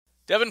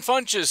Devin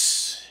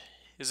Funchess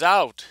is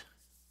out.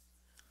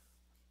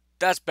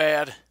 That's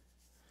bad.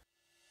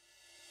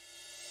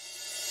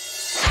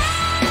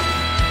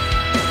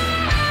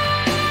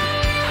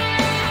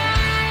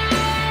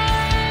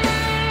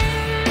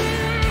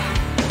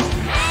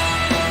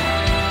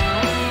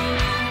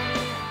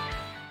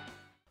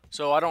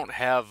 So I don't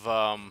have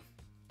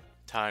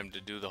time to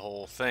do the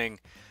whole thing.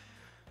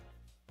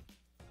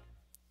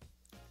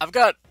 I've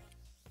got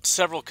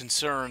several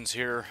concerns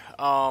here.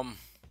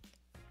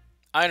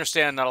 I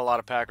understand not a lot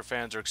of Packer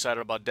fans are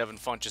excited about Devin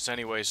Funchess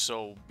anyways,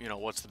 so,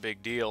 what's the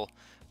big deal?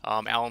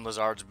 Alan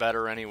Lazard's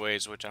better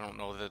anyways, which I don't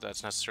know that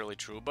that's necessarily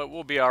true, but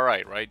we'll be all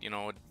right, right?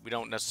 We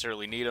don't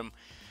necessarily need him.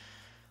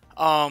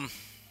 My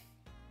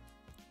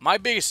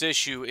biggest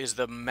issue is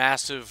the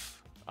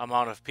massive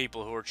amount of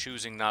people who are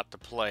choosing not to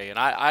play, and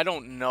I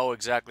don't know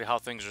exactly how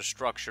things are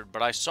structured,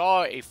 but I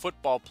saw a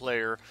football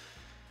player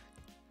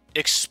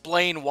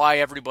explain why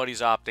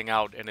everybody's opting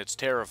out, and it's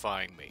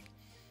terrifying me.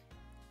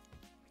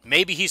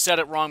 Maybe he said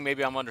it wrong,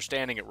 maybe I'm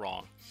understanding it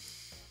wrong.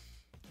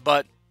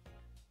 But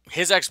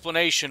his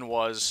explanation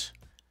was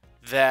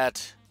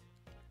that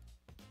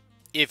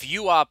if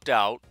you opt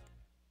out,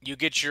 you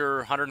get your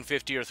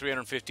 150 or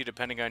 350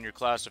 depending on your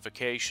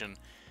classification,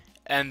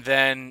 and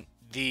then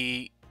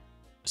the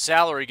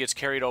salary gets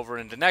carried over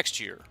into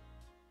next year.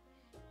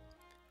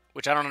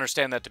 Which I don't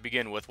understand that to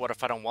begin with. What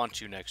if I don't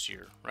want you next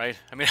year, right?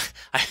 I mean,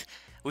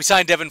 we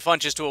signed Devin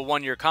Funchess to a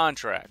 1-year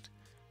contract.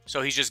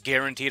 So he's just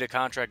guaranteed a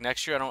contract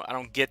next year. I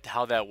don't get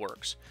how that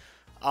works.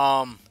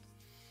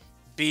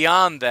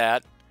 Beyond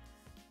that,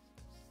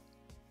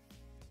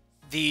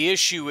 the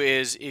issue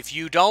is if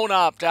you don't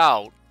opt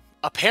out,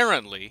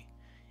 apparently,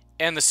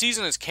 and the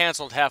season is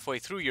canceled halfway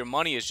through, your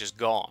money is just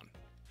gone.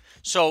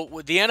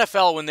 So the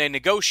NFL, when they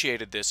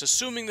negotiated this,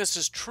 assuming this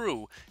is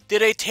true,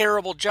 did a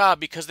terrible job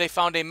because they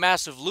found a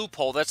massive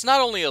loophole. That's not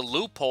only a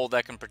loophole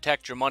that can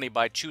protect your money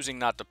by choosing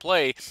not to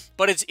play,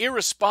 but it's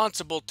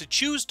irresponsible to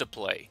choose to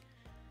play.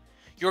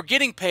 You're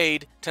getting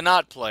paid to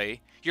not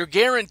play. You're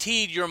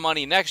guaranteed your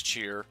money next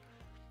year.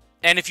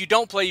 And if you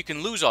don't play, you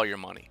can lose all your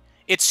money.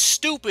 It's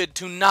stupid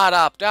to not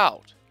opt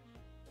out.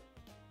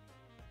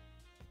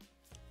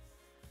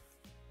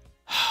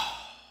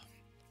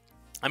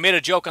 I made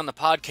a joke on the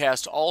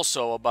podcast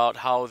also about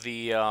how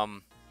the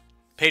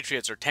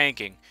Patriots are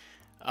tanking.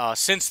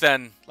 Since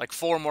then, like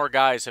 4 more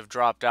guys have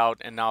dropped out,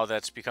 and now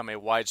that's become a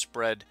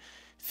widespread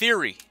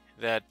theory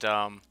that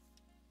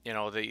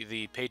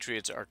the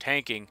Patriots are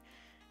tanking.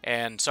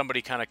 And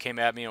somebody kind of came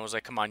at me and was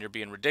like, come on, you're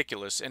being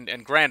ridiculous.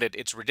 And granted,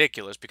 it's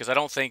ridiculous because I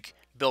don't think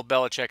Bill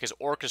Belichick is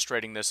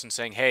orchestrating this and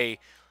saying, hey,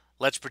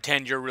 let's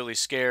pretend you're really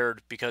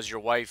scared because your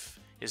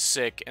wife is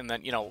sick and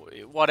then,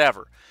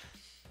 whatever.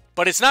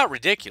 But it's not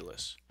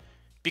ridiculous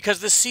because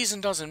this season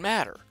doesn't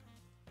matter.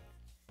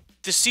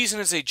 This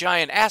season is a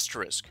giant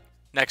asterisk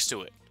next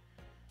to it.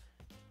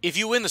 If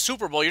you win the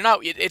Super Bowl,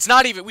 it's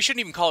not even, we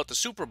shouldn't even call it the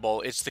Super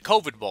Bowl, it's the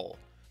COVID Bowl.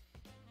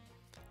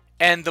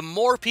 And the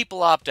more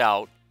people opt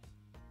out,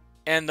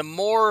 and the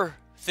more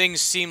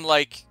things seem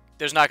like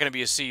there's not going to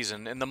be a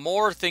season, and the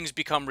more things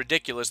become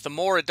ridiculous, the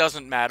more it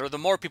doesn't matter, the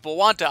more people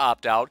want to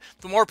opt out,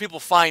 the more people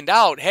find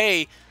out,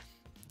 hey,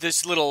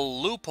 this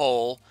little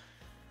loophole.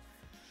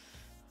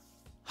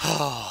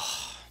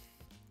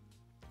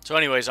 So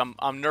anyways,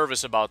 I'm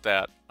nervous about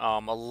that. A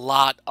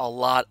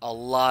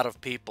lot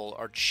of people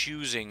are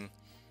choosing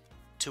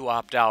to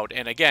opt out.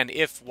 And again,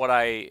 if what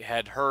I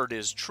had heard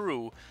is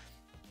true,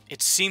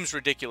 it seems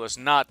ridiculous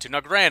not to. Now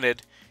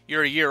granted,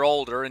 you're a year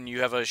older and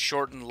you have a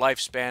shortened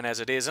lifespan as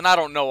it is, and I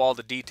don't know all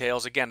the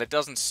details. Again, it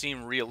doesn't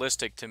seem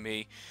realistic to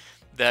me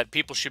that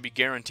people should be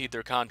guaranteed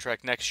their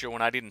contract next year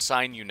when I didn't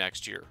sign you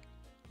next year.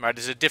 Right?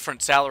 There's a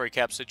different salary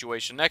cap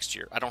situation next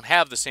year. I don't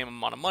have the same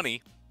amount of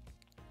money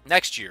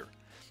next year.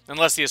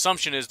 Unless the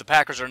assumption is the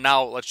Packers are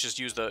now, let's just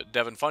use the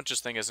Devin Funchess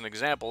thing as an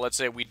example. Let's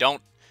say we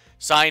don't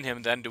sign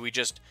him, then do we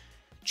just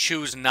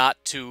choose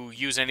not to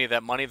use any of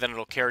that money, then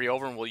it'll carry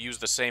over and we'll use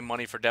the same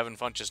money for Devin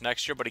Funchess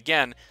next year. But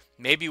again,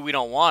 maybe we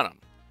don't want him.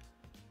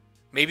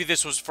 Maybe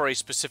this was for a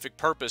specific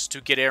purpose to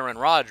get Aaron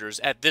Rodgers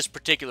at this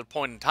particular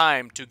point in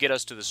time to get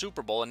us to the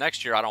Super Bowl, and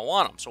next year I don't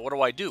want him. So what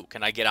do I do?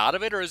 Can I get out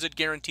of it, or is it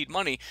guaranteed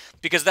money?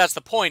 Because that's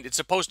the point. It's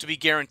supposed to be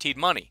guaranteed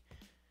money.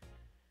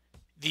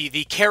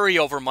 The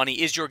carryover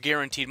money is your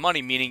guaranteed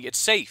money, meaning it's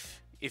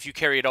safe if you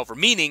carry it over,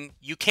 meaning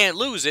you can't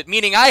lose it,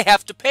 meaning I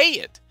have to pay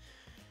it.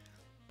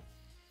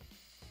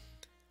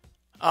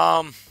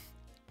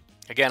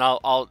 Again,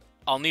 I'll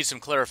need some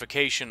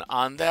clarification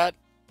on that,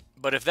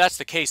 but if that's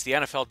the case, the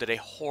NFL did a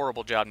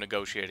horrible job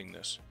negotiating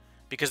this,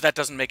 because that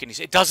doesn't make any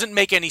sense. It doesn't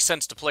make any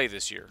sense to play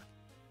this year.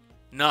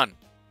 None,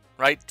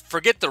 right?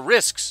 Forget the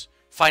risks.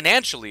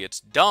 Financially, it's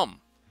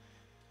dumb.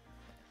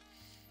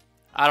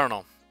 I don't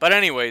know. But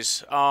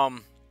anyways,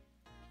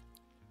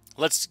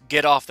 let's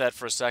get off that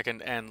for a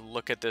second and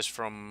look at this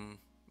from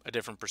a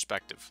different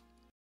perspective.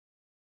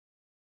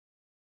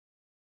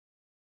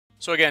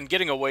 So again,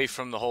 getting away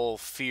from the whole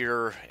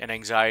fear and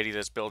anxiety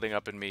that's building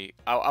up in me,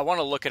 I want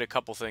to look at a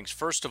couple things.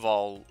 First of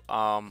all,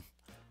 are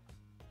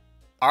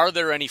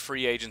there any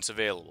free agents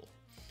available?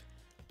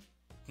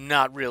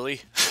 Not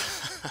really.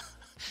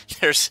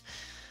 there's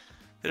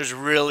there's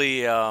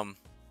really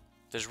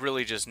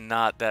just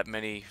not that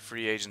many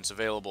free agents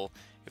available.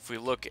 If we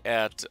look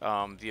at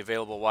the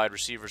available wide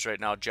receivers right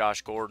now,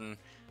 Josh Gordon,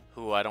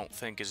 who I don't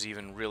think is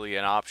even really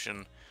an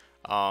option.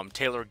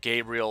 Taylor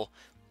Gabriel,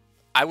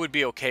 I would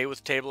be okay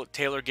with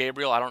Taylor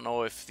Gabriel. I don't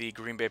know if the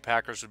Green Bay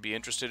Packers would be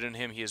interested in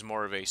him. He is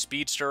more of a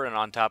speedster, and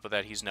on top of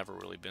that, he's never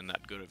really been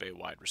that good of a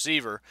wide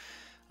receiver.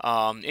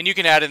 And you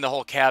can add in the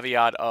whole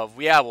caveat of,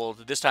 yeah, well,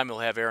 this time he'll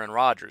have Aaron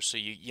Rodgers. So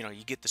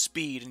you get the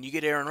speed and you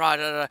get Aaron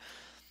Rodgers.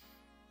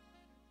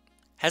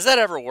 Has that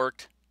ever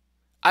worked?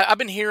 I've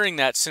been hearing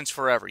that since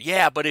forever.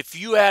 Yeah, but if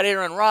you add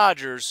Aaron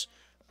Rodgers,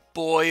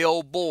 boy,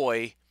 oh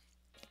boy.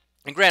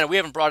 And granted, we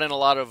haven't brought in a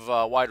lot of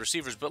wide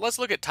receivers, but let's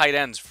look at tight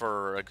ends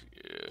for a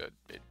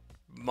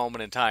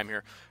moment in time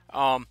here.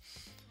 How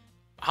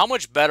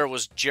much better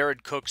was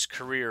Jared Cook's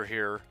career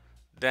here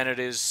than it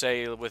is,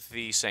 say, with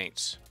the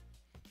Saints?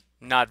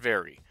 Not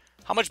very.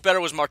 How much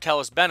better was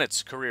Martellus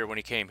Bennett's career when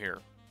he came here?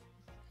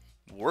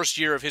 Worst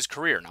year of his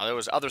career. Now, there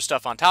was other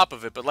stuff on top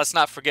of it, but let's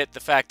not forget the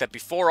fact that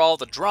before all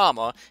the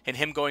drama and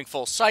him going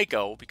full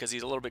psycho, because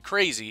he's a little bit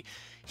crazy,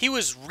 he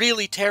was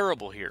really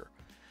terrible here.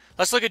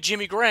 Let's look at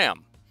Jimmy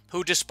Graham,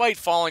 who, despite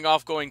falling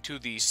off going to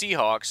the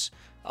Seahawks,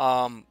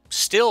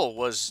 still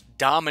was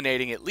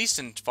dominating, at least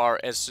insofar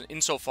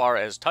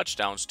as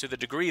touchdowns, to the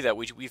degree that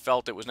we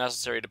felt it was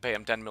necessary to pay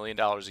him $10 million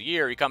a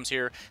year. He comes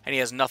here and he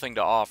has nothing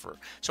to offer.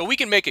 So we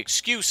can make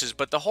excuses,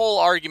 but the whole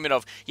argument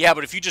of, yeah,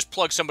 but if you just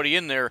plug somebody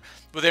in there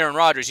with Aaron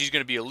Rodgers, he's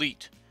going to be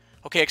elite.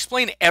 Okay,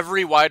 explain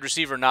every wide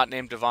receiver not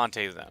named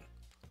Devontae then.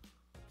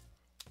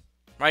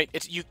 Right?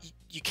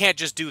 You can't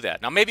just do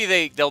that. Now,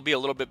 maybe they'll be a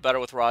little bit better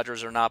with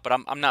Rodgers or not, but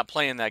I'm not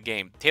playing that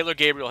game. Taylor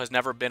Gabriel has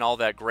never been all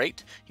that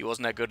great. He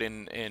wasn't that good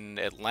in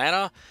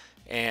Atlanta,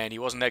 and he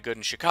wasn't that good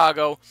in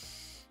Chicago.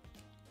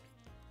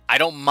 I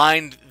don't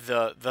mind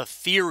the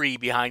theory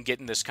behind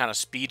getting this kind of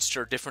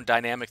speedster, different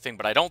dynamic thing,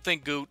 but I don't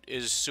think Goot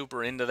is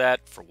super into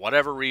that for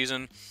whatever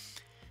reason.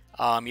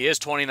 He is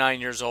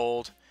 29 years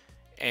old,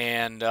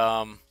 and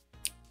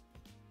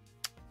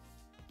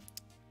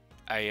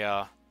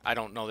I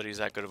don't know that he's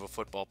that good of a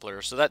football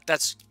player. So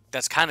that's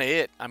kind of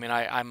it. I mean,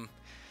 and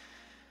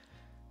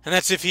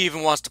that's if he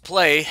even wants to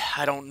play.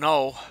 I don't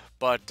know,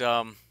 but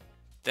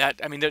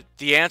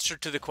the answer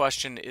to the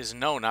question is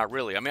no, not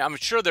really. I mean, I'm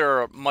sure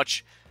there are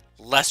much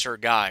lesser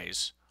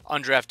guys,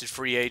 undrafted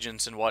free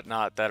agents and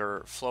whatnot, that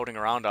are floating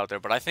around out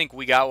there. But I think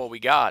we got what we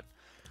got,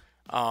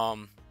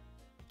 and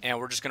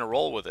we're just gonna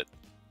roll with it.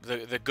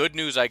 The good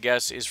news, I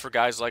guess, is for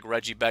guys like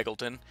Reggie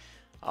Begelton.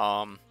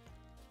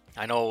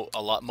 I know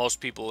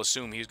most people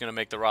assume he's going to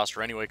make the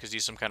roster anyway because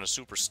he's some kind of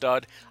super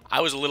stud. I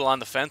was a little on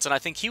the fence, and I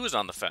think he was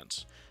on the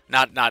fence.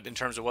 Not in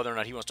terms of whether or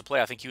not he wants to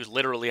play. I think he was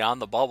literally on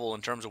the bubble in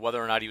terms of whether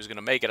or not he was going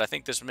to make it. I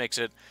think this makes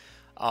it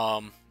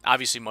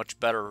obviously much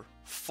better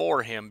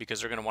for him because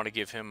they're going to want to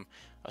give him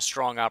a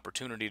strong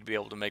opportunity to be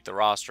able to make the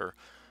roster.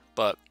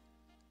 But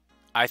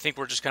I think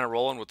we're just kind of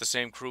rolling with the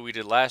same crew we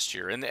did last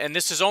year. And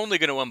this is only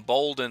going to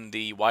embolden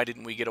the why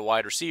didn't we get a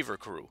wide receiver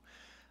crew.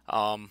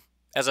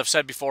 As I've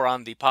said before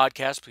on the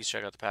podcast, please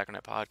check out the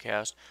Packernet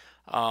podcast.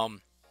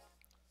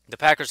 The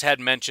Packers had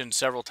mentioned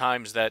several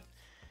times that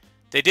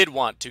they did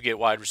want to get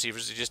wide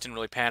receivers. It just didn't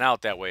really pan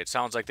out that way. It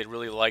sounds like they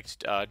really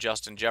liked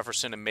Justin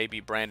Jefferson and maybe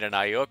Brandon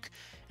Ayuk.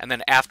 And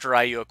then after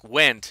Ayuk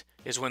went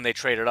is when they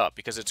traded up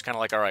because it's kind of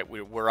like, all right,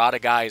 we're out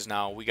of guys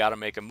now. We got to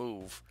make a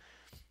move.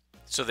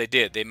 So they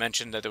did. They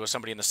mentioned that there was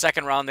somebody in the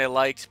second round they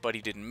liked, but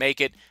he didn't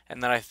make it.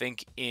 And then I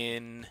think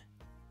it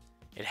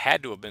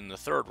had to have been the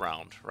third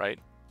round, right?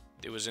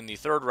 It was in the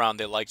third round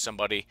they liked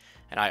somebody,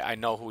 and I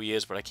know who he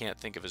is, but I can't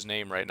think of his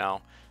name right now.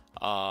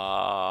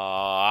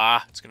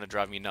 It's going to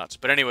drive me nuts.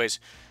 But anyways,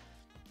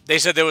 they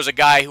said there was a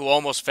guy who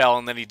almost fell,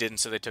 and then he didn't,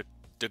 so they took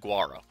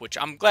DeGuara, which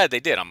I'm glad they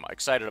did. I'm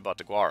excited about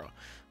DeGuara.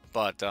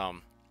 But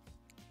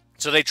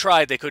so they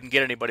tried. They couldn't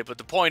get anybody. But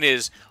the point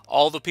is,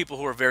 all the people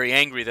who are very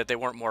angry that they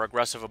weren't more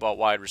aggressive about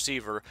wide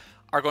receiver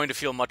are going to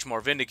feel much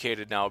more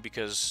vindicated now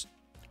because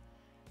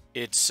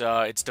it's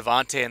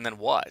Devontae and then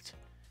what?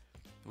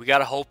 We got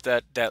to hope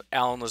that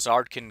Allen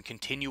Lazard can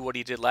continue what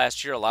he did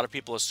last year. A lot of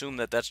people assume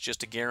that that's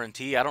just a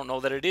guarantee. I don't know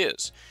that it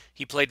is.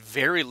 He played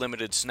very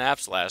limited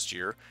snaps last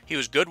year. He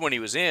was good when he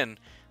was in,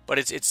 but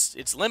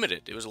it's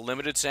limited. It was a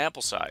limited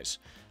sample size.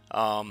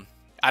 I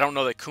don't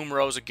know that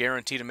Kumaro is a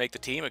guarantee to make the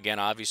team. Again,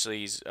 obviously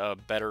he's a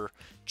better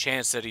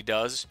chance that he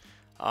does.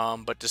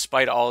 But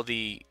despite all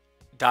the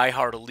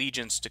diehard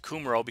allegiance to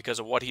Kumaro because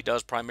of what he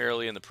does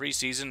primarily in the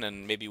preseason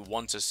and maybe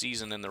once a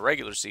season in the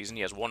regular season,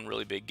 he has one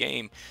really big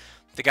game.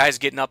 The guy's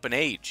getting up in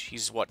age.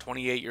 He's,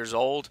 28 years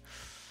old?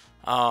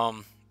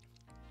 So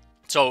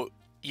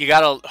you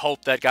got to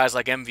hope that guys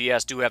like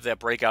MVS do have that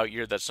breakout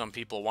year that some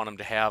people want him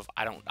to have.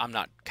 I'm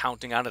not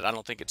counting on it. I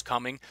don't think it's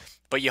coming.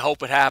 But you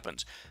hope it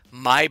happens.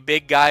 My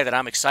big guy that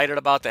I'm excited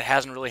about that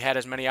hasn't really had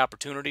as many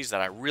opportunities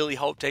that I really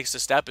hope takes the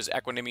step is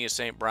Equanimeous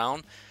St.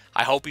 Brown.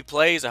 I hope he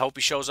plays. I hope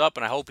he shows up.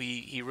 And I hope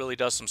he really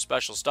does some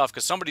special stuff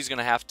because somebody's going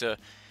to have to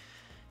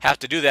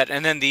do that.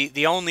 And then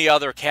the only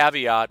other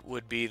caveat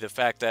would be the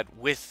fact that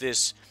with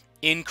this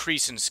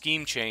increase in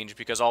scheme change,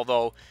 because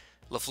although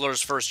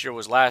LaFleur's first year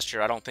was last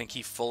year, I don't think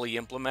he fully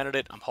implemented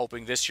it. I'm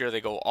hoping this year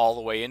they go all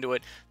the way into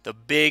it. The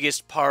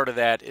biggest part of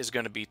that is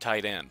going to be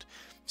tight end.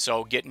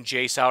 So getting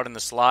Jace out in the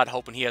slot,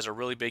 hoping he has a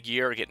really big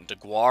year, getting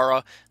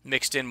DeGuara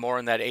mixed in more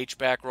in that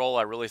H-back role,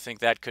 I really think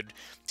that could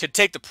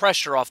take the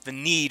pressure off the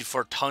need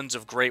for tons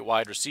of great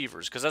wide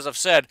receivers. Because as I've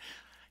said,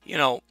 you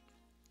know,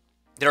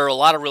 there are a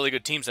lot of really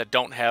good teams that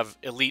don't have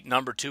elite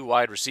number 2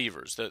 wide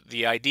receivers.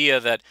 The idea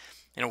that,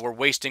 you know, we're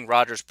wasting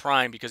Rodgers'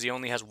 prime because he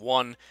only has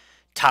one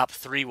top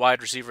 3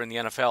 wide receiver in the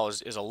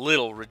NFL is a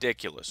little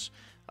ridiculous.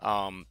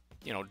 You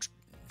know,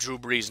 Drew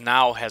Brees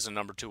now has a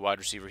number 2 wide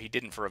receiver. He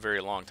didn't for a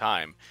very long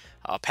time.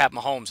 Pat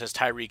Mahomes has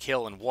Tyreek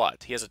Hill and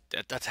what? He has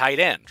a tight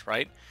end,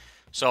 right?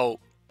 So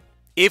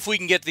if we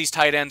can get these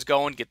tight ends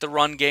going, get the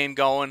run game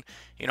going,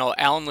 you know,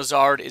 Allen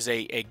Lazard is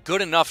a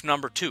good enough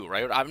number 2,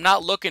 right? I'm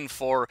not looking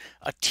for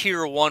a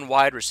tier 1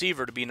 wide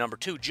receiver to be number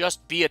 2.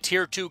 Just be a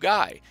tier 2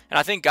 guy. And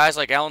I think guys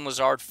like Allen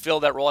Lazard fill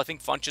that role. I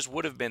think Funchess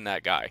would have been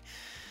that guy.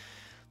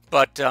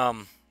 But,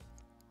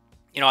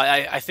 you know,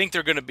 I think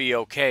they're going to be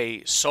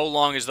okay so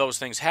long as those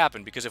things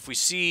happen. Because if we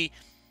see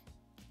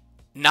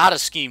not a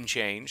scheme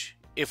change,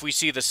 if we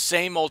see the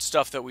same old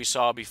stuff that we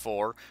saw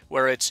before,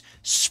 where it's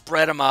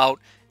spread them out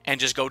and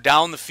just go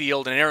down the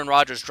field, and Aaron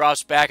Rodgers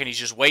drops back and he's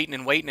just waiting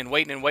and waiting and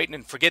waiting and waiting,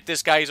 and forget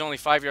this guy, he's only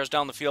 5 yards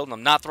down the field, and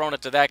I'm not throwing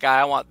it to that guy,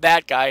 I want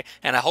that guy,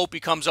 and I hope he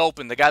comes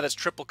open, the guy that's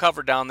triple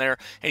covered down there,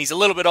 and he's a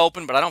little bit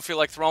open, but I don't feel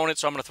like throwing it,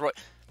 so I'm going to throw it.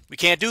 We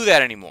can't do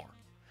that anymore.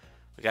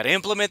 We got to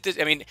implement this.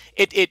 I mean,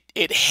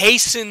 it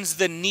hastens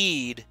the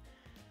need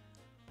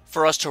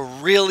for us to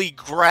really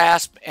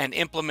grasp and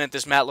implement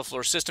this Matt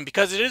LaFleur system,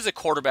 because it is a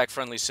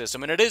quarterback-friendly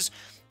system, and it is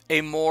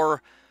a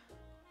more,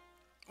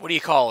 what do you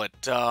call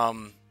it,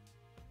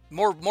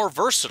 more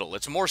versatile.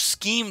 It's more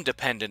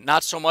scheme-dependent,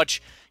 not so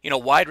much, you know,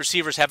 wide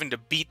receivers having to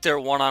beat their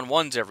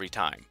one-on-ones every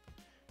time.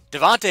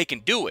 Devontae can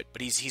do it,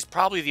 but he's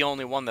probably the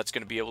only one that's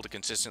going to be able to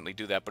consistently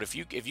do that. But if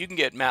you can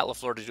get Matt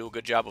LaFleur to do a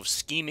good job of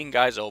scheming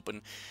guys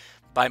open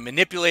by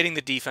manipulating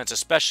the defense,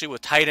 especially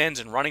with tight ends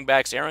and running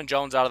backs, Aaron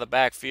Jones out of the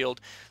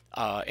backfield,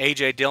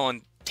 A.J.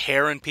 Dillon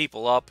tearing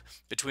people up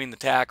between the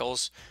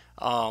tackles,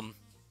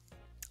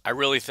 I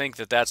really think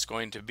that that's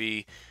going to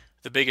be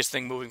the biggest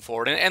thing moving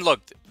forward. And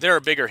look, there are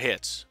bigger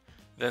hits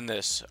than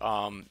this.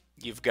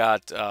 You've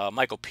got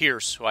Michael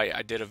Pierce, who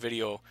I did a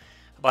video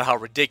about how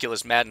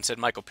ridiculous Madden said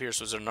Michael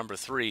Pierce was their number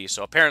 3.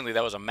 So apparently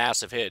that was a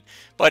massive hit.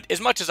 But as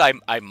much as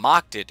I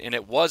mocked it, and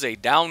it was a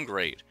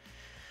downgrade,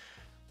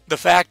 the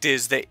fact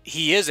is that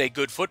he is a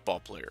good football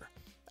player.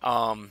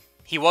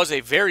 He was a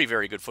very,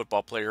 very good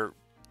football player,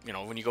 you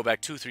know, when you go back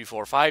 2, 3,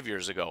 4, 5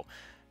 years ago.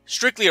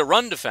 Strictly a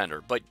run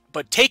defender, but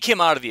take him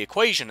out of the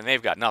equation and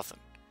they've got nothing.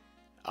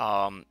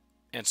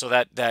 And so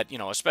that you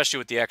know, especially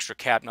with the extra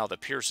cap now that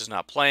Pierce is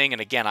not playing,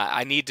 and again,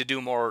 I need to do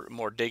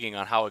more digging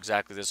on how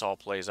exactly this all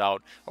plays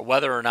out, or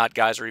whether or not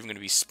guys are even going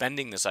to be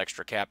spending this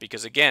extra cap.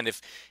 Because again,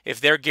 if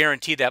they're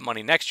guaranteed that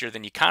money next year,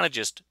 then you kind of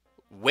just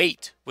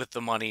wait with the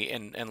money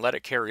and let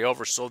it carry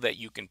over so that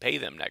you can pay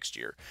them next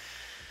year.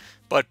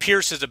 But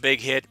Pierce is a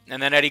big hit,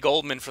 and then Eddie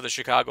Goldman for the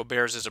Chicago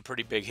Bears is a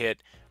pretty big hit.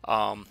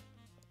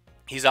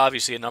 He's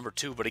obviously a number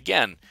 2, but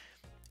again,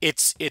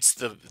 it's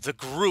the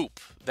group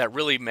that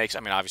really makes. I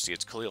mean, obviously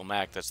it's Khalil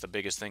Mack that's the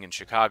biggest thing in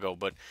Chicago,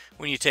 but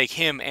when you take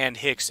him and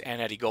Hicks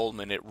and Eddie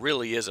Goldman, it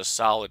really is a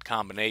solid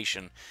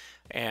combination.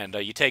 And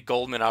you take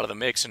Goldman out of the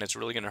mix, and it's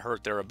really going to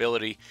hurt their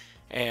ability.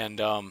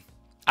 And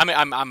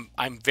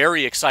I'm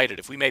very excited.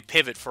 If we may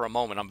pivot for a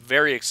moment, I'm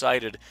very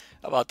excited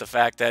about the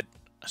fact that,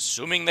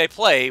 assuming they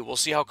play, we'll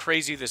see how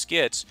crazy this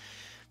gets.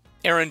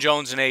 Aaron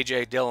Jones and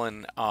A.J.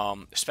 Dillon,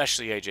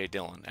 especially A.J.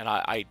 Dillon, and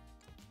I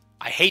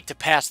hate to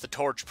pass the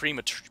torch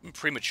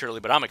prematurely,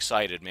 but I'm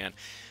excited, man.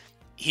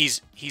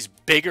 He's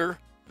bigger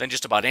than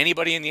just about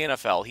anybody in the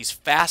NFL. He's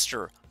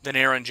faster than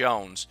Aaron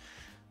Jones.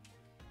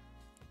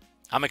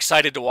 I'm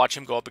excited to watch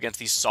him go up against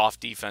these soft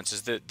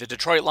defenses. The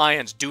Detroit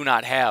Lions do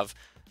not have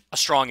a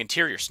strong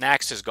interior.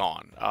 Snacks is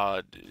gone.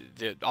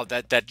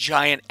 That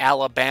giant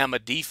Alabama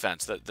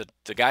defense,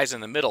 the guys in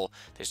the middle,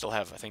 they still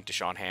have, I think,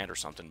 Deshaun Hand or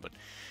something, but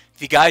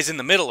the guys in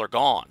the middle are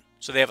gone.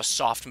 So they have a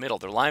soft middle.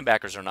 Their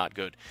linebackers are not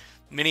good.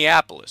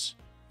 Minneapolis,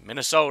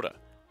 Minnesota,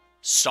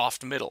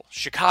 soft middle.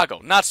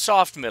 Chicago, not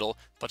soft middle,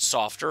 but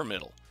softer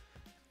middle.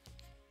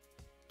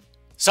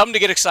 Something to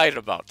get excited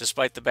about,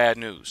 despite the bad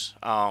news.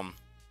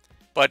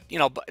 But, you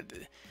know,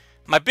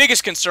 my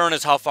biggest concern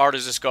is how far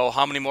does this go?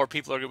 How many more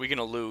people are we going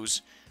to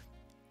lose?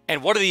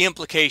 And what are the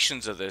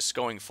implications of this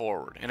going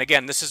forward? And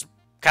again, this is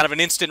kind of an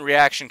instant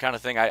reaction kind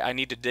of thing. I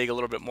need to dig a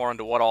little bit more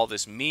into what all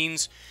this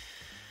means.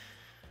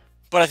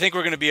 But I think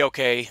we're going to be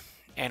okay.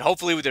 And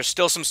hopefully there's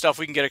still some stuff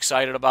we can get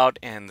excited about,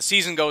 and the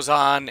season goes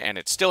on, and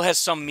it still has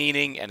some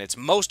meaning, and it's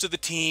most of the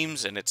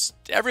teams, and it's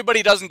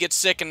everybody doesn't get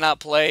sick and not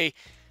play.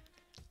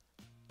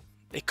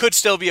 It could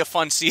still be a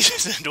fun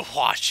season to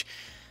watch,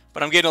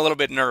 but I'm getting a little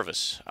bit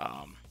nervous.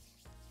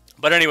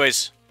 But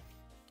anyways,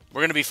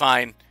 we're going to be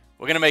fine.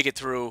 We're going to make it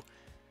through.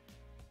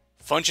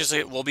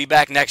 Funchess will be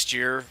back next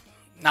year.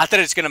 Not that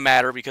it's going to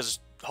matter, because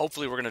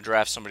hopefully we're going to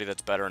draft somebody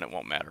that's better and it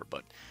won't matter,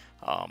 but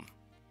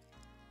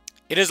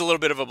It is a little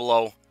bit of a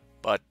blow,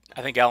 but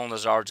I think Alan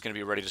Lazard's going to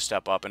be ready to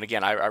step up. And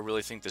again, I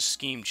really think the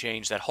scheme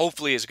change that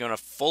hopefully is going to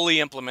fully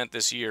implement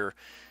this year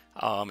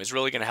is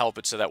really going to help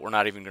it so that we're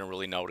not even going to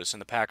really notice.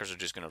 And the Packers are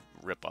just going to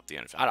rip up the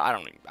NFL. I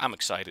don't even, I'm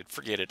excited.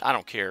 Forget it. I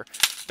don't care.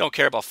 Don't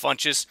care about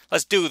Funchess.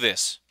 Let's do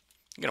this.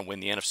 We're going to win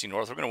the NFC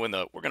North. We're going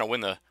to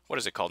win the what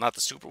is it called? Not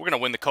the Super. We're going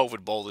to win the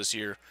COVID Bowl this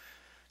year.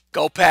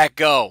 Go Pack,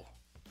 go.